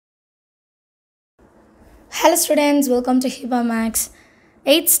Hello students, welcome to Hiba Max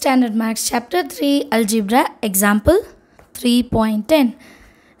 8th Standard Max Chapter 3 Algebra Example 3.10.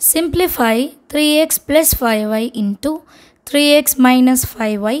 Simplify 3x plus 5y into 3x minus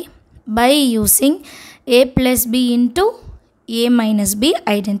 5y by using a plus b into a minus b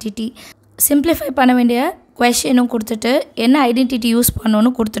identity. Simplify பண்ண வேண்டிய questionம் கொடுத்துட்டு என்ன identity use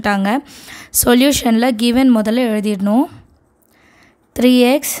பண்ணனும்னு கொடுத்துட்டாங்க. Solutionல given முதல்ல எழுதிடணும்.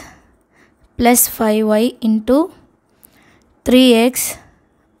 3x plus 5y into 3x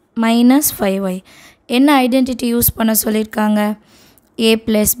minus 5y. என்ன identity use பண்ண சொல்லிருக்காங்க? a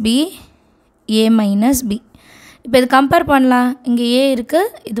plus b, a minus b. இப்போ இது கம்பேர் பண்ணலாம். இங்கே a இருக்கு,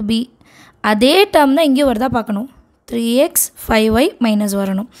 இது b. அதே டேர்ம் தான் இங்கே வருதா பார்க்கணும். 3x 5y minus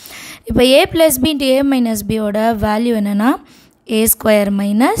வரணும். இப்போ a plus b into a minus b ஓட வேல்யூ என்னன்னா a square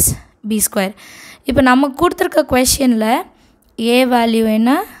minus b square. இப்போ நமக்கு கொடுத்துருக்க questionல a வேல்யூ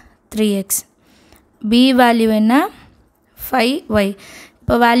என்ன 3x, b வேல்யூ என்ன 5y.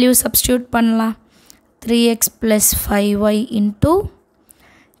 இப்போ வேல்யூ சப்ஸ்டியூட் பண்ணலாம். 3x plus 5y into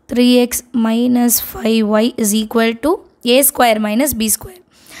 3x minus 5y is equal to a square minus b square.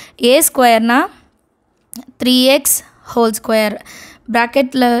 a square na 3x whole square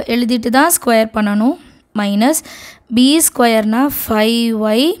bracketல எழுதிட்டு தான் square பண்ணணும் minus b square na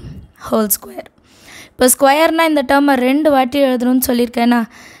 5y whole square. இப்போ ஸ்கொயர்னா இந்த டேர்மை ரெண்டு வாட்டி எழுதணும்னு சொல்லியிருக்கேன்னா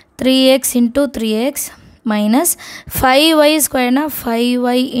 3x into 3x minus 5y square na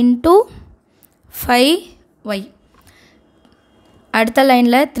 5y into 5y. அடுத்த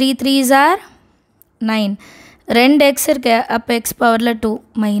லைனில் 3 3s are 9. ரெண்டு x இருக்கு, அப்போ x பவரில் 2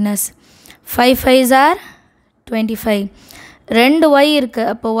 மைனஸ் 5 5s are 25. ரெண்டு y இருக்குது,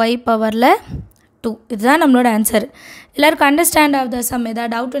 அப்போ y பவரில் 2. இதுதான் நம்மளோட ஆன்சர். எல்லாருக்கும் அண்டர்ஸ்டாண்ட் ஆஃப் த சம்.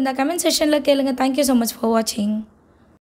 ஏதாவது டவுட் இருந்தால் கமெண்ட் செஷனில் கேளுங்க. தேங்க்யூ ஸோ மச் ஃபார் வாட்சிங்.